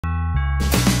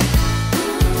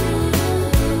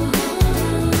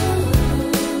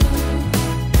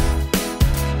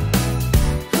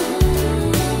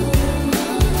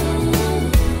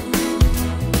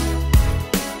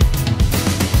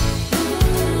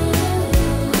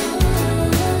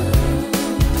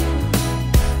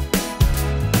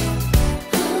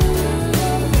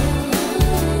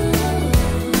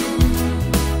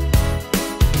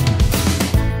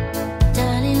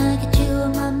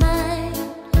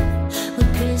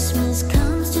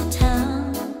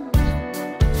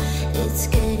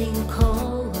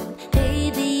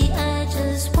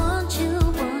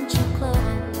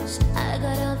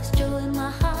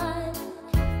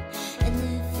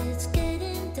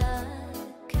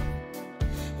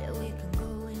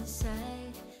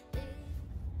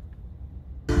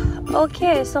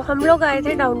Okay so हम लोग आए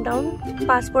थे डाउनटाउन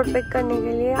पासपोर्ट पिक करने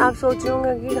के लिए। आप सोच रहे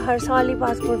होंगे कि हर साल ही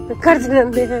पासपोर्ट पिक करते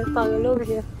रहते हैं, पागल हो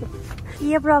गया।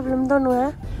 ये प्रॉब्लम दोनों है।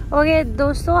 ओके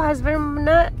दोस्तों,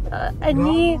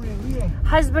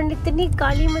 हस्बैंड इतनी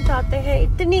काली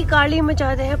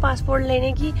मचाते हैं पासपोर्ट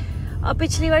लेने की।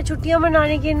 पिछली बार छुट्टियां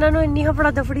मनाने की इन्होंने इन्नी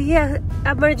हफड़ा दफड़ी है,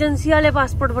 एमरजेंसी वाले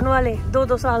पासपोर्ट बनवा ले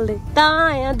 2-2 साल दे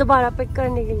आए हैं दोबारा पिक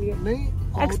करने के लिए। नहीं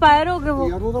एक्सपायर हो गए वो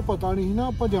यार, वो तो पता नहीं ना,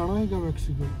 आप जाना है क्या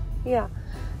मैक्सिको। या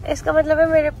इसका मतलब है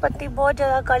मेरे पति बहुत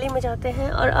ज्यादा काली मचाते हैं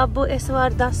और अब इस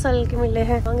बार 10 साल के मिले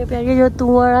हैं। मांगे प्यारे जो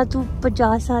तू आ रहा, तू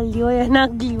 50 साल की हो या ना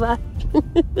अगली बार।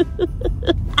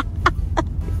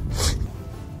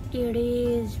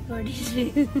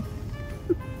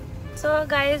 सो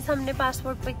गाइस हमने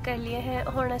पासपोर्ट पिक कर लिए हैं,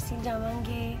 हुण असीं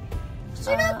जावांगे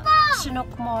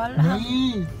शिनुक मॉल।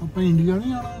 इंडिया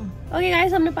नहीं आना। ओके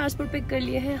गाइस हमने पासपोर्ट पिक कर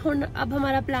लिए हैं, हुण अब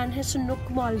हमारा प्लान है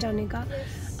शिनुक मॉल जाने का।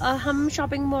 हम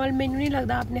शॉपिंग मॉल, मैंने नहीं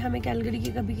लगता आपने हमें कैलगरी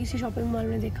के कभी किसी शॉपिंग मॉल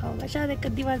में देखा होगा, शायद एक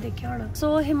आधी बार देखा होना। सो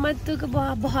हिम्मत का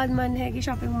बहुत मन है कि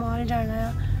शॉपिंग मॉल जाना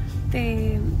है, ते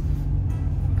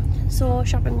सो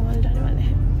शॉपिंग मॉल जाने वाले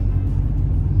हैं।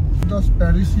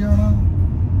 पेरिस जाना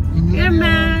यार,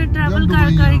 मैं ट्रैवल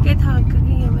करके थक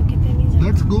गई हूं, मैं कितने नहीं जाना।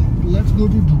 Let's go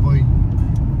to Dubai.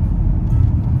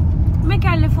 मैं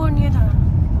कैलिफोर्निया जाना।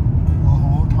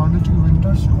 ओहो ठंड च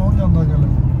विंटर च कौन जांदा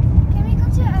California? Can we go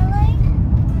to LA?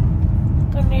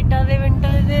 Canada they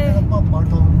winter दे पापा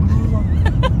टाउन।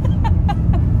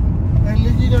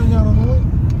 LA की जाना हो?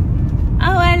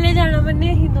 आओ LA जाना बन्ने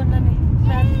ही दोनों ने।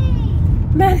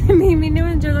 मैं महीने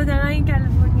में जो जाना ही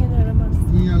कैलिफोर्निया जाना बस।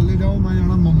 नहीं LA जाओ, मैं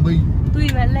जाना मुंबई। तू ही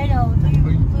वेले जाओ,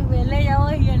 तू वेले जाओ,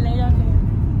 ये ले जाने।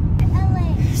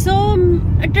 सो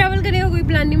ट्रैवल करने का कोई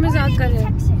प्लान नहीं, मजाक कर रहे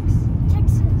हैं।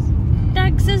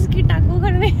 टैक्सेस की टाको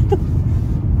करने तो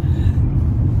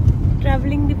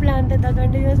ट्रैवलिंग दी प्लान ते दा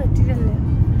घंटे जो सच्ची चल रहे हैं।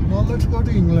 No let's go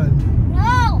to England.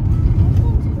 No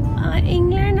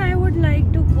England I would like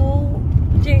to go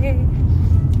J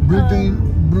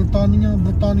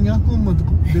Britannia हुकूमत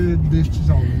दे देश च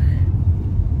जाओगे।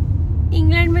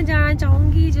 इंग्लैंड में जाना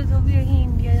चाहूंगी जो भी यही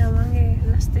इंडिया जावांगे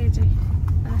रास्ते च।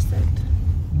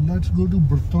 लेट्स गो टू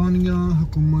ब्रिटानिया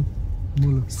हुकूमत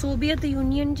मुल्क। सोवियत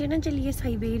यूनियन च ना चलिए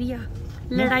साइबेरिया।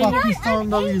 लड़ाई पाकिस्तान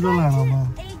दा वीजा लेना मैं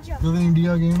जब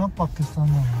इंडिया गए ना, पाकिस्तान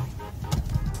दा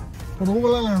पर वो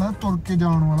वाला लेना तुर के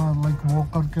जाने वाला, लाइक वॉक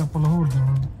करके आप लाहौर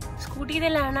जाना। स्कूटी ते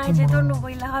लेना है जे ਤੁਹਾਨੂੰ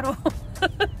ਕੋਈ ਲਾਹੌਰੋਂ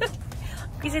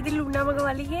ਕਿਸੇ ਦੀ ਲੂਣਾ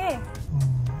ਮੰਗਵਾ ਲਈਏ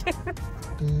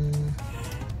ਤੇ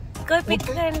ਕੋਈ ਪਿਕ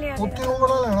ਕਰ ਲਿਆ। ਉੱਥੇ ਉਹ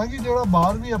ਵਾਲਾ ਲੈਣਾ ਕਿ ਜਿਹੜਾ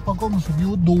ਬਾਹਰ ਵੀ ਆਪਾਂ ਘੁੰਮ ਸਕੀਏ।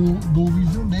 ਉਹ ਦੋ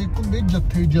ਵੀਜ਼ੇ ਹੁੰਦੇ, ਇੱਕ ਹੁੰਦੇ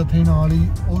ਜਥੇ ਨਾਲ ਹੀ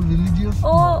ਉਹ ਰਿਲੀਜੀਅਸ,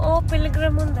 ਉਹ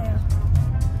ਪਿਲਗ੍ਰਿਮ ਹੁੰਦਾ ਆ।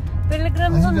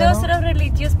 ਪਿਲਗ੍ਰਿਮਸ ਹੁੰਦੇ ਉਹ ਸਿਰਫ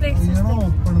ਰਿਲੀਜੀਅਸ ਪਲੇਸਿਸ ਤੇ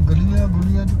ਓਪਨ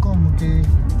ਗਲੀਆਂ ਚ ਘੁੰਮ ਕੇ।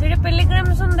 ਜਿਹੜੇ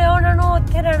ਪਿਲਗ੍ਰਿਮਸ ਹੁੰਦੇ ਉਹਨਾਂ ਨੂੰ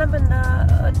ਉੱਥੇ ਰਹਿਣਾ ਪੈਂਦਾ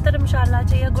ਧਰਮਸ਼ਾਲਾ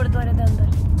ਚ ਜਾਂ ਗੁਰਦੁਆਰੇ ਦੇ ਅੰਦਰ।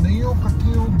 नहीं वो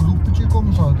इकट्ठे वो ग्रुप च घूम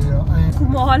सकते हैं।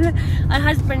 मॉल और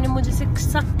हस्बैंड ने मुझे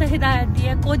सख्त हिदायत दी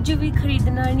है, कुछ भी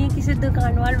खरीदना नहीं, किसी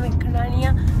दुकान वाल वेखना नहीं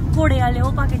है, घोड़े वाले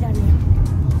वो पाके जाने।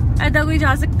 ऐसा कोई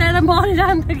जा सकता है मॉल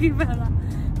जाने की पहला।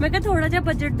 मैं क्या थोड़ा जा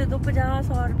बजट दे दो,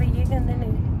 50-100 रुपये। कहते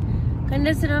नहीं,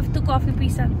 कहते सिर्फ तो कॉफी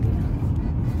पी सकती है।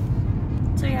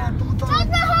 तो यार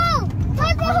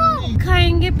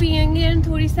खाएंगे पियेंगे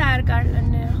थोड़ी सैर कर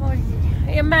लेने और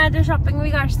ये मैं तो शॉपिंग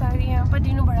भी कर सकती हूँ।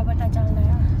 पति नूं बड़ा पता चलना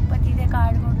है, पति दे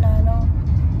कार्ड कोड ला लो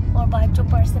और बाद चो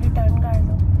पर्स रिटर्न कर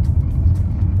दो।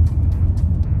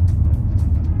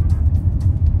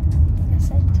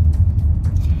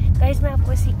 गाइस मैं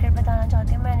आपको सीक्रेट बताना चाहती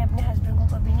हूँ, मैंने अपने हस्बैंड को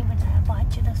कभी नहीं बताया, बाद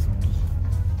चो दसूंगी।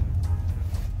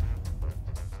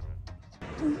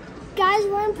 Guys,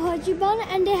 we're in Portugal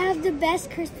and they have the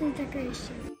best Christmas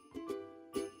decoration.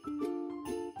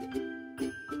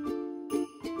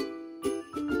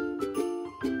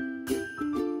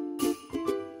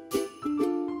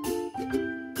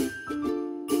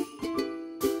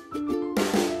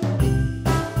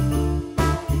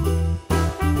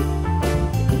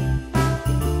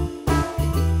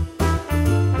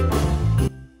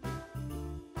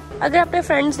 अगर आपने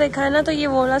फ्रेंड्स देखा है ना, तो ये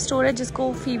वो वाला स्टोर है जिसको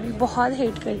फीबी बहुत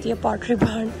हेट करती है, पॉटरी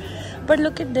बार्न। But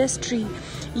look at this tree.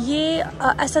 ये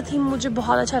ऐसा थीम मुझे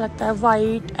बहुत अच्छा लगता है,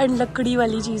 वाइट एंड लकड़ी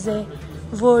वाली चीज़ें,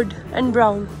 would and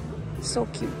brown, so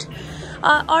cute.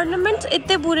 Ornaments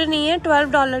इतने बुरे नहीं है,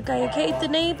 $12 का एक है,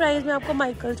 इतने ही प्राइस में आपको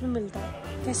माइकल्स में मिलता है।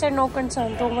 जैसे no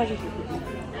concern, don't worry.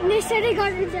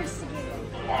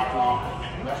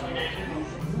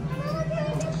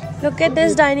 Look at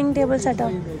this dining table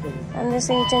setup and this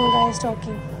ancient guy is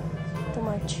talking too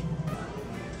much.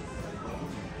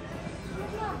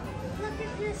 Look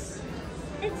at this.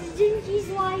 It's Jinky's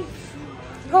wife.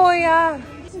 Oh yeah.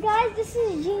 Guys, this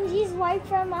is Gingy's wife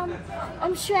from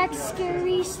Shrek's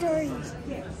Scary Stories.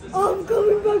 Oh, I'm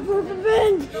coming back for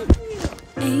revenge.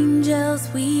 Angels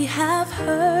we have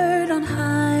heard on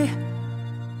high,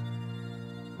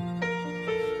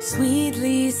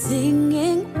 sweetly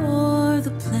singing o'er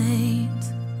the plains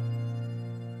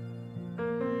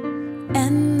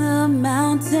and the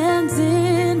mountains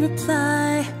in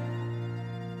reply,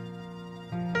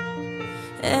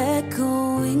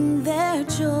 echoing their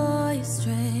joyous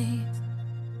strains.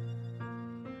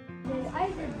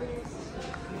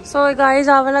 So guys,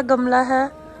 आ वाला गमला है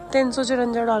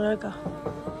 $354 का.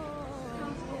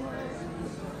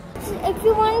 If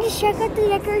you want to check out the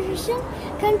decoration,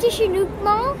 come to Chinook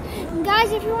Mall.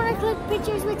 Guys, if you want to click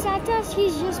pictures with Santa,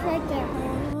 he's just right there.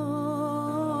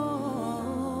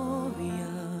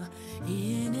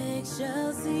 In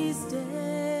Excelsis Deo,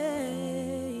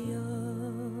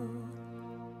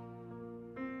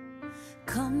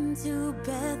 come to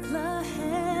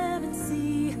Bethlehem and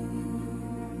see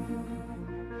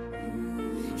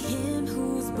Him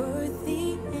whose birth the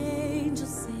angels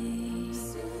sing.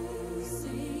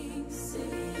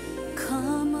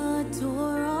 Come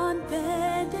adore on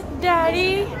bended.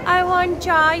 Daddy, I want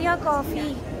chai या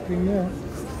coffee.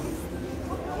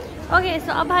 Okay,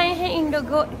 so अब आए हैं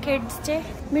Indigo kids चे.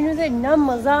 मैंने तो इतना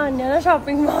मजा आने ना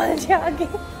शॉपिंग मॉल चे आके.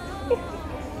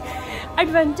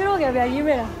 एडवेंचर हो गया यार ये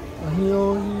मेरा. ਅਸੀਂ ਉਹ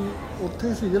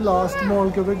ਉੱਥੇ ਸੀਗੇ ਲਾਸਟ ਮਾਲ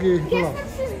ਕਿਤੇ ਗਏ ਸੀ ਭਲਾ.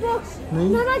 ਨਹੀਂ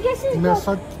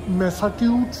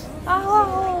ਮੈਸਾਚੂਟਸ. ਆਹੋ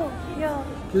ਯਾ.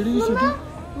 ਕਿਹੜੀ ਸਿਟੀ?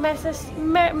 ਮੈਸਾਚੂਟਸ.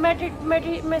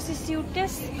 ਨਹੀਂ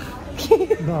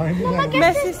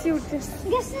ਮੈਸਾਚੂਟਸ.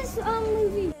 Guess this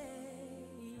movie.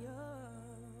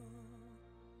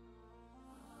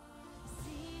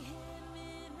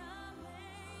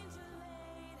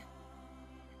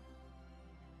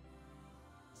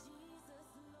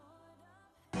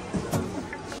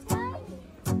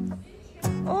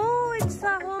 Oh, it's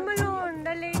a Home Alone,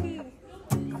 the lady.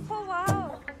 Oh wow.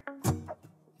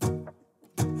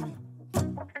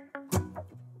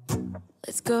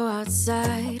 Let's go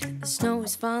outside. The snow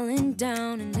is falling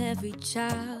down and every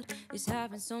child is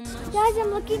having so much. Guys,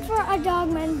 I'm looking for a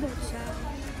Dogman book.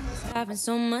 Having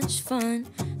so much fun.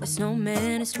 The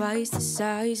snowman is twice the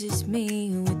size as me,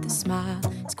 with a smile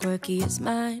as quirky as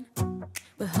mine.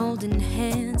 We're holding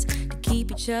hands to keep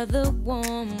each other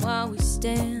warm while we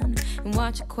stand and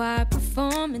watch a choir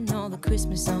performing all the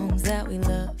Christmas songs that we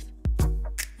love.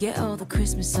 Yeah, all the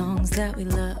Christmas songs that we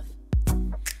love.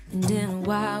 And in a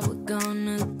while we're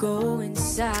gonna go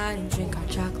inside and drink our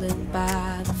chocolate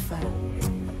by the fire.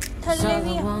 'Cause all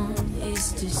I want is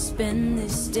to spend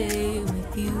this day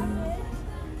with you.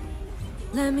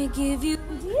 Let me give you.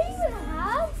 Do you even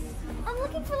have? I'm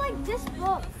looking for like this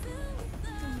book.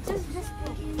 Just this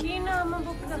book. की नाम है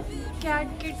book का? Cat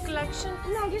Kid Collection.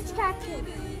 No, just Cat Kid.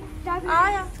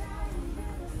 आया.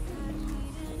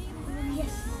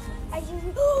 Yes. I just.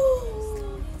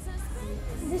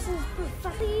 This is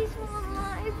please, Mama.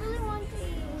 I really want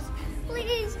these.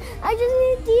 Please, I just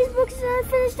need these books to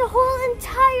finish the whole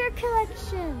entire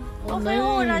collection. Okay,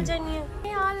 हो रहा जानिए.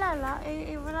 यहाँ ला ला.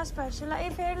 ये वाला special है. ये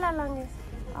फिर ला लांगे.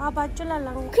 आप बच्चों ला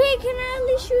लांगे. Okay, can I at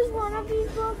least choose one of these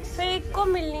books? फिर एक को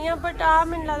मिलनी है, but आप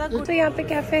मिल रहा था. तो यहाँ पे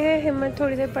कैफे है. हिम्मत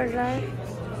थोड़ी देर पढ़ रहा है.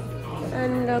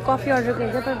 And कॉफी ऑर्डर कर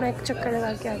दिया, पर मैं एक चक्कर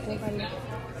लगा के आती हूँ पहले.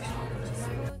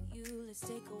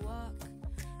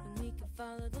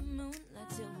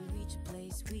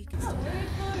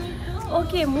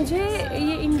 ओके मुझे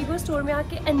ये इंडिगो स्टोर में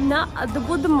आके इतना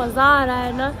अद्भुत मज़ा आ रहा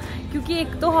है ना, क्योंकि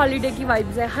एक तो हॉलीडे की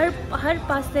वाइब्स है. हर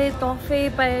पास से तोहफे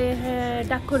पड़े हैं,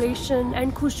 डेकोरेशन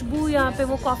एंड खुशबू यहाँ पे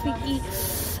वो कॉफ़ी की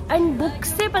एंड बुक्स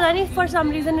से पता नहीं फॉर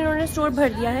सम रीज़न इन्होंने स्टोर भर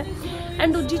दिया है. एंड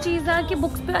दूसरी चीज़ है कि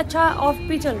बुक्स पे अच्छा ऑफ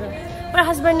भी चल रहा है, पर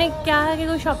हस्बैंड ने क्या है कि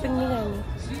कोई शॉपिंग नहीं करनी.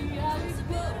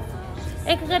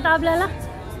 एक किताब ले ला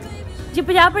जी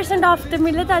 50% ऑफ ते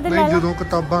मिले तो नहीं. ਜਦੋਂ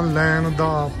ਕਿਤਾਬਾਂ ਲੈਣ ਦਾ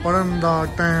ਪੜਨ ਦਾ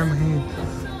ਟਾਈਮ ਹੀ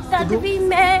तद भी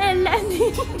मैं लैंदी.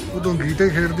 ਉਦੋਂ ਗੀਤੇ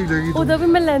ਖੇਡਦੀ ਰਹੀ. उदो भी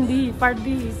मैं लैंदी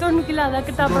पढ़दी. ਤੁਹਾਨੂੰ ਕੀ ਲੱਗਦਾ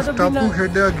ਕਿਤਾਬਾਂ ਤੋਂ ਬਿਨਾਂ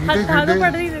ਖੇਡਿਆ ਗੀਤੇ ਖੇਡੇ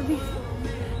ਪੜ੍ਹਦੀ ਰਹਿੰਦੀ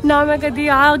ਨਾ. ਮੈਂ ਕਦੀ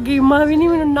ਆ ਗੇਮਾਂ ਵੀ ਨਹੀਂ,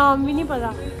 ਮੈਨੂੰ ਨਾਮ ਵੀ ਨਹੀਂ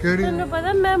ਪਤਾ. ਤੁਹਾਨੂੰ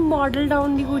ਪਤਾ ਮੈਂ ਮਾਡਲ ਟਾਊਨ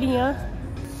ਦੀ ਕੁੜੀ ਆ.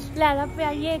 ਲੈ ਲਾ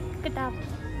ਪਿਆਰੀ ਇੱਕ ਕਿਤਾਬ.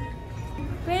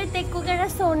 ਫਿਰ ਦੇਖੋ ਕਿਹੜਾ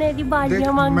ਸੋਨੇ ਦੀ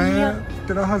ਬਾਲੀਆਂ ਮੰਗਦੀਆਂ. ਮੈਂ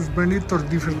ਤੇਰਾ ਹਸਬੈਂਡ ਹੀ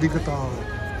ਤੁਰਦੀ ਫਿਰਦੀ ਕਿਤਾਬ.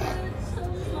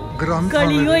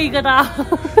 ਗਲੀ ਹੋਈ ਕਿਤਾਬ.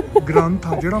 ਗ੍ਰੰਥ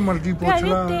ਆ ਜਿਹੜਾ ਮਰਜ਼ੀ ਪੁੱਛ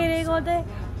ਲੈ. ਤੇਰੇ ਕੋਲ ਤੇ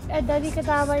ਐਦਾਂ ਦੀ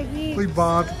ਕਿਤਾਬ ਆਏਗੀ. ਕੋਈ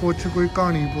ਬਾਤ ਪੁੱਛ, ਕੋਈ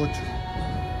ਕਹਾਣੀ ਪੁੱਛ.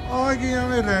 ਆ ਗਈ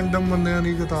ਐਵੇਂ ਰੈਂਡਮ ਬੰਦਿਆਂ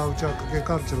ਦੀ ਕਿਤਾਬ ਚੱਕ ਕੇ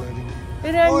ਘਰ ਚ ਲੈ ਜੀ.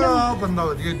 ਓਏ ਆ ਬੰਦਾ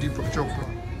ਵਧੀਆ ਦੀਪਕ ਚੋਪੜਾ.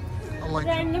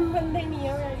 ਰੈਂਡਮ ਬੰਦੇ ਨਹੀਂ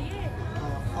ਆ ਵੈਰੀ.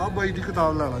 ਆ ਬਾਈ ਦੀ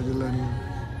ਕਿਤਾਬ ਲੈ ਲਾ ਜੇ ਲੈਣੀ.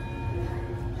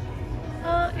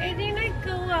 ਇਹਦੀ ਨਾ ਇੱਕ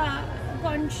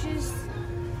ਕੌਨਸ਼ੀਅਸ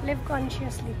लिव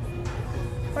कॉन्शियसली।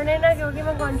 उन्हें ना क्योंकि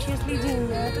मैं कॉन्शियसली जी रही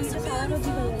हूँ तो इसे सारा कुछ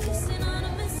ही कर लेंगे।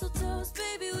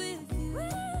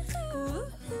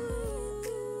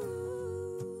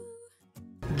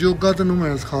 योगा तेनू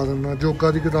मैं सिखा दिंदा,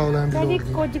 योगा की किताब लैन दी लोड़ नहीं।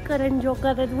 कुछ करन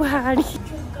योगा ते तू है नहीं।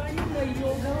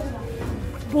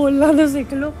 बोलना तो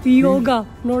सीख लो। योगा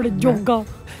नोट योगा,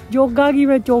 योगा की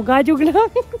मैं चोगा चुगना।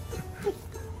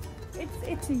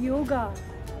 It's yoga,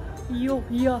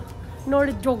 yoga note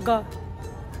yoga.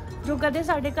 योगा ते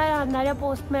साडे घर आंदा रहा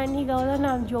पोस्टमैन ही गा, ओहदा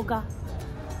नाम योगा।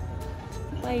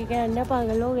 भाई कहना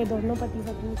पागल हो गए दोनों पति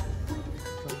पत्नी।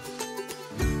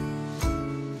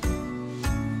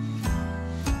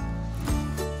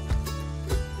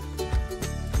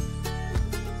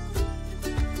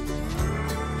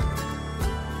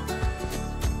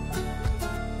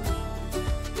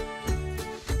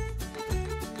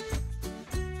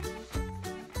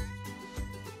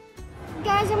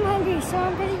 Guys, I'm hungry, so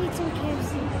I'm gonna eat some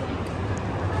KFC.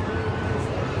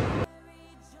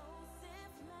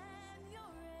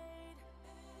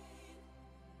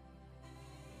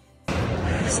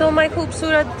 So my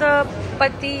खूबसूरत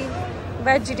पति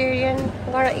vegetarian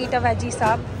gonna eat a veggie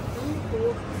sub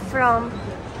from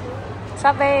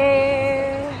Subway.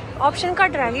 Option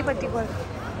cut रहेगी पति को।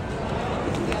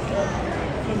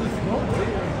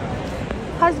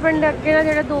 हस्बैंड अगे ना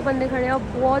जो दो बंदे खड़े हैं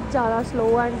बहुत ज़्यादा स्लो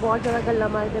एंड बहुत ज़्यादा गल्ला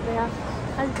मारते पे।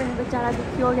 हस्बैंड बेचारा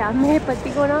दुखी हो गया। मेरे पति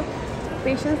को ना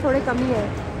पेशेंस थोड़े कमी है,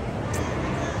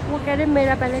 वो कह रहे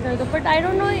मेरा पहले कर दो, बट आई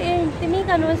डोंट नो ये इतनी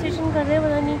कन्वर्सेशन कर रहे हैं,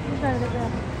 पता नहीं क्यों कर रहे थे।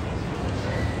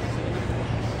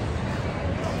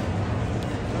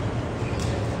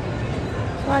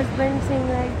 Husband saying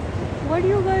like what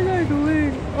you guys are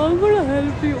doing, I am gonna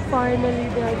help you. Finally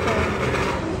they are coming.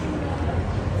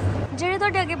 ਜਿਹੜੇ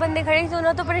ਤੁਹਾਡੇ ਅੱਗੇ ਬੰਦੇ ਖੜੇ ਸੀ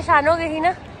ਉਹਨਾਂ ਤੋਂ ਪਰੇਸ਼ਾਨ ਹੋ ਗਏ ਸੀ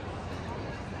ਨਾ,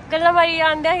 ਗੱਲਾਂ ਮਾਰੀ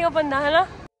ਜਾਂਦਿਆ ਸੀ ਉਹ ਬੰਦਾ, ਹੈ ਨਾ।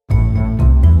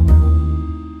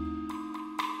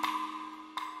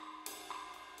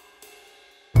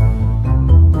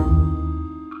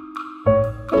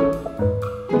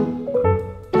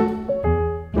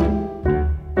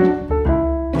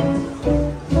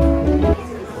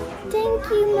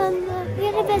 Thank you, Mama.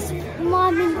 You're the best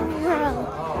mom in the world.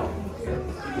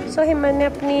 सो हिम्मत ने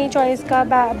अपनी चॉइस का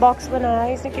बॉक्स बनाया।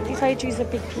 इसने कितनी सारी चीज़ें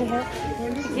पिक की हैं।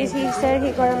 He said he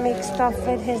gonna make stuff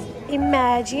with his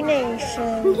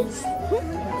imagination.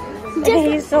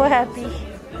 He's so happy.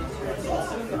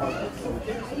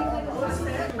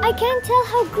 I can't tell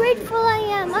how grateful I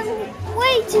am. I'm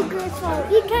way too grateful.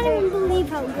 You can't even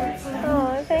believe how grateful I am.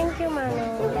 Oh, thank you, Mano.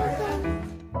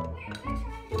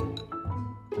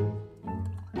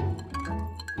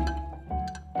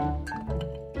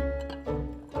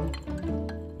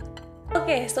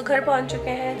 Okay, तो घर पहुंच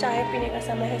चुके हैं। चाय पीने का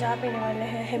समय है, चाय पीने वाले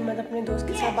हैं। हिम्मत अपने दोस्त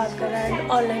के साथ बात कर रहा है,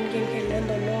 ऑनलाइन गेम खेल रहे हैं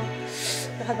दोनों,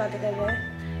 बहुत बातें कर रहे हैं।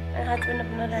 हस्बैंड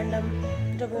अपना रैंडम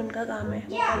जो भी उनका काम है।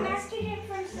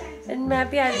 मैं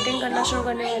भी एडिटिंग करना शुरू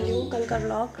करने वाली हूँ कल का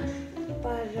व्लॉग,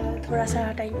 पर थोड़ा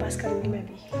सा टाइम पास करूँगी मैं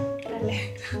भी पहले।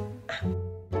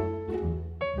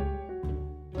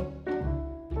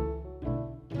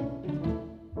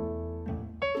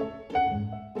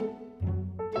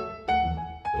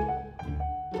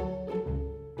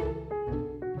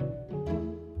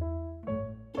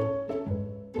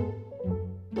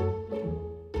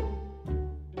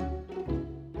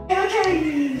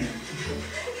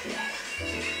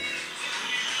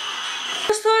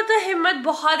 तो हिम्मत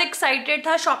बहुत एक्साइटेड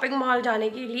था शॉपिंग मॉल जाने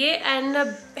के लिए एंड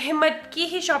हिम्मत की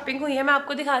ही शॉपिंग हुई है। मैं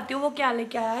आपको दिखाती हूँ वो क्या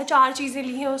लेके आया है। 4 चीज़ें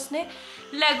ली हैं उसने,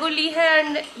 लेगो ली है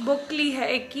एंड बुक ली है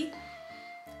एक की।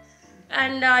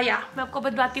 एंड मैं आपको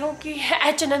बताती हूँ कि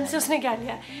H&M से उसने क्या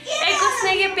लिया है। एक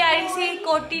उसने ये प्यारी सी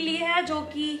कोटी ली है जो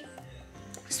कि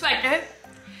स्वेटर,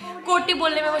 कोटी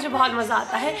बोलने में मुझे बहुत मज़ा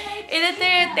आता है। इधर ते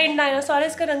 3 डायनासोर,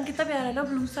 इसका रंग कितना प्यारा है ना,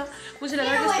 ब्लू सा। मुझे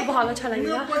लगा कि इसको बहुत अच्छा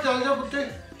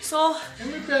लगेगा। सो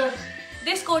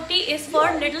दिस कोटी इज़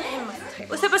फॉर लिटिल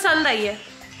हिम्मत। उसे पसंद आई है।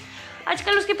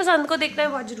 आजकल उसकी पसंद को देखना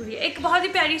बहुत ज़रूरी है। एक बहुत ही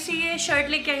प्यारी सी ये शर्ट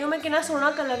लेके आई हूँ मैं, कितना सोना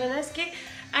कलर है ना इसके,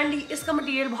 एंड इसका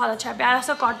मटेरियल बहुत अच्छा है, प्यारा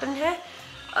सा कॉटन है।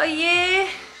 और ये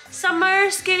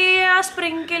समर्स के लिए या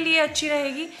स्प्रिंग के लिए अच्छी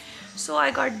रहेगी। सो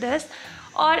आई गॉट दिस।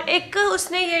 और एक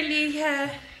उसने ये ली है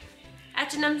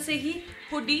H&M से ही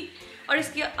हुडी, और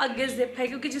इसकी आगे जिप है,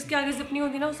 क्योंकि जिसके आगे जिप नहीं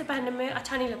होती ना उसे पहनने में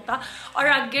अच्छा नहीं लगता। और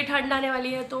आगे ठंड आने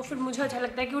वाली है तो फिर मुझे अच्छा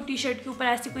लगता है कि वो टी शर्ट के ऊपर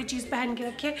ऐसी कोई चीज़ पहन के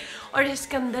रखे, और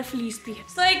इसके अंदर फ्लीस भी है।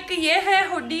 तो एक ये है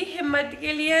हुडी हिम्मत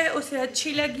के लिए, उसे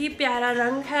अच्छी लगी, प्यारा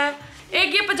रंग है।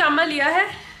 एक ये पजामा लिया है,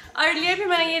 अर्लियर भी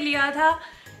मैंने ये लिया था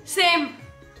सेम,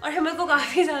 और हिम्मत को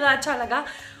काफ़ी ज़्यादा अच्छा लगा।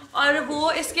 और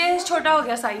वो इसके छोटा हो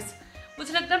गया साइज़,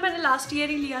 मुझे लगता है मैंने लास्ट ईयर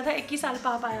ही लिया था, 21 साल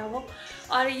पाप आया वो,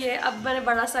 और ये अब मैंने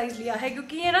बड़ा साइज लिया है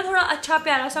क्योंकि ये ना थोड़ा अच्छा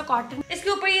प्यारा सा कॉटन। इसके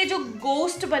ऊपर ये जो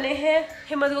गोस्ट बने हैं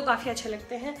हिम्मत को काफ़ी अच्छे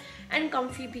लगते हैं एंड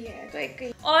कम्फी भी है, तो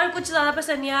एक और कुछ ज़्यादा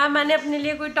पसंद नहीं आया। मैंने अपने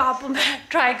लिए कोई टॉप मैं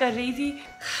ट्राई कर रही थी,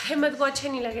 हिम्मत को अच्छे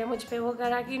नहीं लगे मुझ पर। वो कह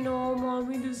रहा कि no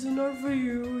mommy this is not for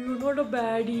you, you not a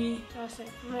baddie, ऐसे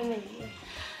मैं नहीं।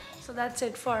 सो दैट्स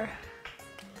इट फॉर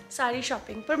सारी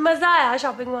शॉपिंग। पर मज़ा आया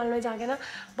शॉपिंग मॉल में जाके ना,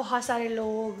 बहुत सारे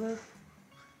लोग,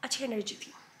 अच्छी एनर्जी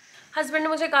थी। हस्बैंड ने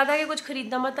मुझे कहा था कि कुछ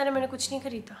खरीदना मत, अरे मैंने कुछ नहीं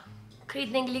खरीदा।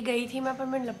 खरीदने के लिए गई थी मैं, पर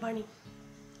मैंने लब्बा नहीं।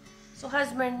 सो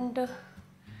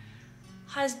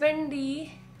हस्बैंड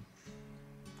की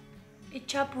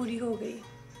इच्छा पूरी हो गई,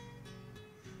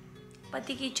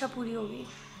 पति की इच्छा पूरी हो गई।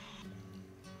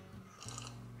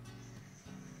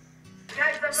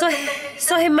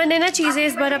 सो हिम्मत ने ना चीज़ें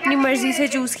इस बार अपनी मर्जी से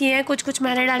चूज़ की हैं, कुछ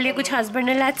मैंने डाली है, कुछ हस्बैंड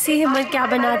ने। लेट्स सी हिम्मत क्या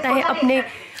बनाता है अपने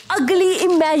अगली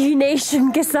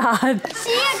इमेजिनेशन के साथ।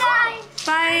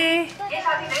 बाय।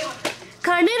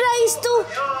 खाने राइस तू?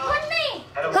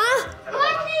 हाँ,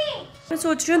 मैं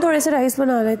सोच रही हूँ थोड़े से राइस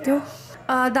बना लेती हूँ।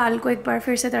 दाल को एक बार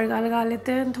फिर से तड़का लगा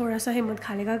लेते हैं, थोड़ा सा हिम्मत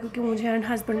खा लेगा क्योंकि मुझे एंड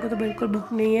हस्बैंड को तो बिल्कुल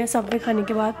भूख नहीं है सब में खाने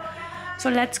के बाद। So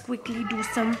let's quickly do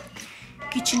some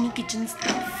kitchen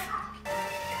stuff.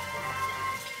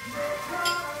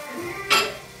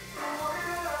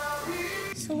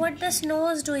 So what the snow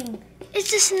is doing?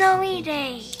 It's a snowy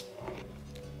day.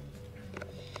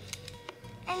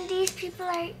 And these people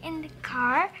are in the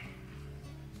car.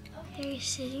 They're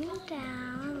sitting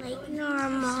down like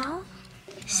normal.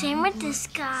 Same with this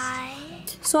guy.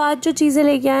 So आज जो चीज़ें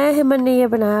लेके आए हैं हिम्मत ने ये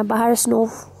बनाया। बाहर स्नो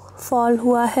फॉल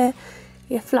हुआ है,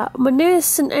 ये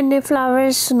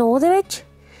flowers snow they which.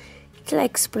 It's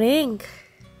like spring.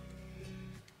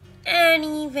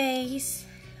 Anyways,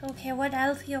 okay, what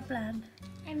else your plan?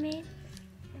 I made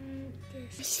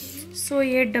this. So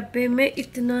ये डब्बे में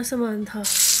इतना सामान था।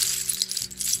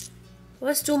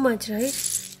 Was too much, right?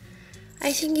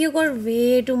 I think you got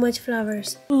way too much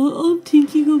flowers. I'm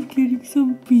thinking of getting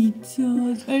some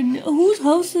pizzas. And whose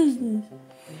house is this?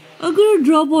 I'm gonna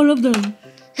drop all of them.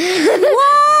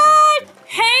 What?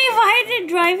 Hey, why are they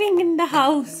driving in the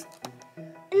house?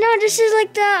 No, this is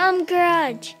like the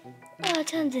garage. Oh,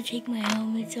 time to take my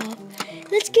helmets off.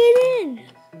 Let's get in.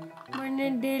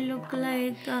 When they look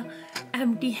like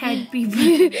empty-head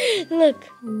people. Look.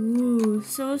 Ooh,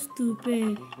 so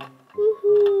stupid.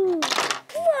 Woohoo!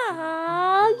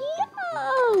 Wow!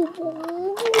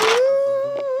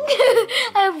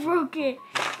 I broke it.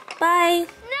 Bye.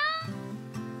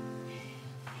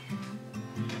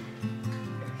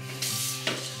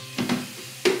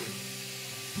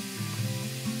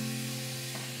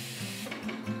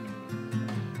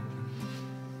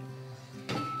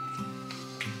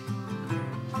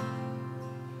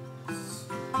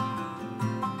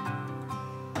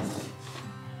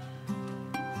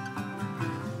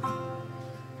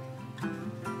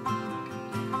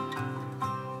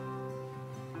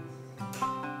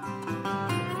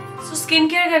 Skin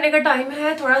care करने का time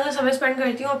है, थोड़ा सा समय spend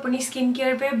करती हूँ अपनी skin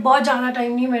care पे। बहुत ज़्यादा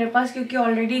टाइम नहीं मेरे पास क्योंकि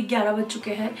ऑलरेडी 11 बज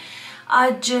चुके हैं।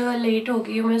 आज लेट हो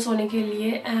गई हूँ मैं सोने के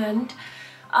लिए and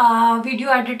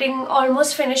video editing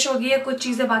almost finish हो गई है, कुछ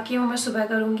चीज़ें बाकी है वो मैं सुबह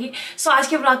करूँगी। सो आज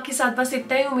के व्लॉग के साथ बस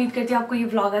इतना ही। उम्मीद करती हूँ आपको ये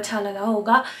व्लॉग अच्छा लगा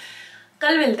होगा।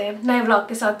 कल मिलते हैं नए व्लॉग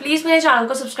के साथ। प्लीज़ मेरे चैनल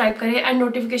को सब्सक्राइब करें एंड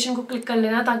नोटिफिकेशन को क्लिक कर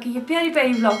लेना ताकि ये प्यारी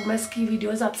प्यारी व्लॉगमास की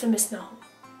वीडियोज़ आपसे मिस ना हो।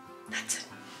 That's it.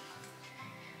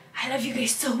 I love you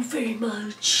guys so very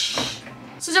much.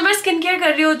 So जब मैं स्किन केयर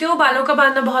कर रही होती हूँ बालों का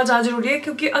बांधना बहुत ज़्यादा ज़रूरी है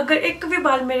क्योंकि अगर एक भी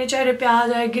बाल मेरे चेहरे पे आ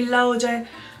जाए, गिल्ला हो जाए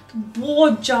तो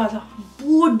बहुत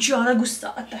ज़्यादा गुस्सा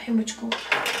आता है मुझको।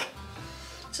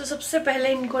 So सबसे पहले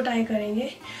इनको टाई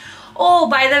करेंगे। ओह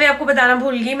बाय द वे आपको बताना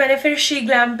भूल गई, मैंने फिर शी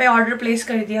ग्लैम पे ऑर्डर प्लेस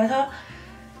कर दिया था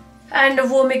एंड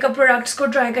वो मेकअप प्रोडक्ट्स को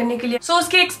ट्राई करने के लिए। सो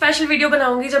उसकी एक स्पेशल वीडियो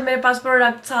बनाऊंगी जब मेरे पास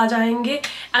प्रोडक्ट्स आ जाएंगे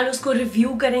एंड उसको रिव्यू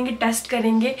करेंगे, टेस्ट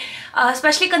करेंगे।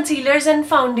 स्पेशली कंसीलर्स एंड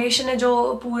फाउंडेशन है जो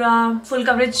पूरा फुल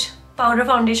कवरेज पाउडर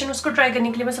फाउंडेशन, उसको ट्राई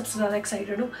करने के लिए मैं सबसे ज़्यादा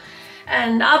एक्साइटेड हूँ।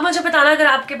 एंड आप मुझे बताना अगर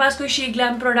आपके पास कोई शी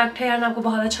ग्लैम प्रोडक्ट है एंड आपको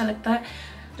बहुत अच्छा लगता है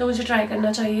तो मुझे ट्राई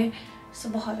करना चाहिए। सो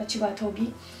बहुत अच्छी बात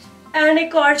होगी। एंड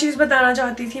एक और चीज़ बताना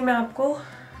चाहती थी मैं आपको,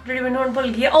 भूल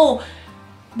गई। ओह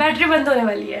बैटरी बंद होने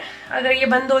वाली है, अगर ये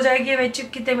बंद हो जाएगी विच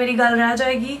कितने मेरी गल रह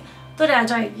जाएगी तो रह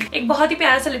जाएगी। एक बहुत ही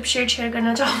प्यारा सा लिप शेड शेयर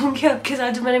करना चाहूँगी आपके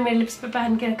साथ जो मैंने मेरे लिप्स पे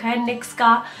पहन के रखा है। निक्स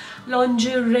का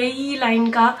लॉन्जरी लाइन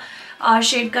का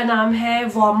शेड का नाम है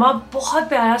वॉर्मा। बहुत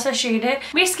प्यारा सा शेड है,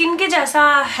 मेरी स्किन के जैसा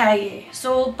है ये।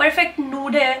 सो परफेक्ट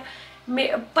नूड है,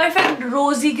 परफेक्ट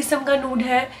रोजी किस्म का नूड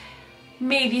है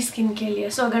मेरी स्किन के लिए।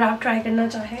 सो अगर आप ट्राई करना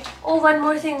चाहें। ओ वन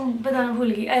मोर थिंग बताना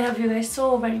भूल गई, I love you guys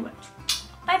so very much.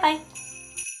 Bye bye.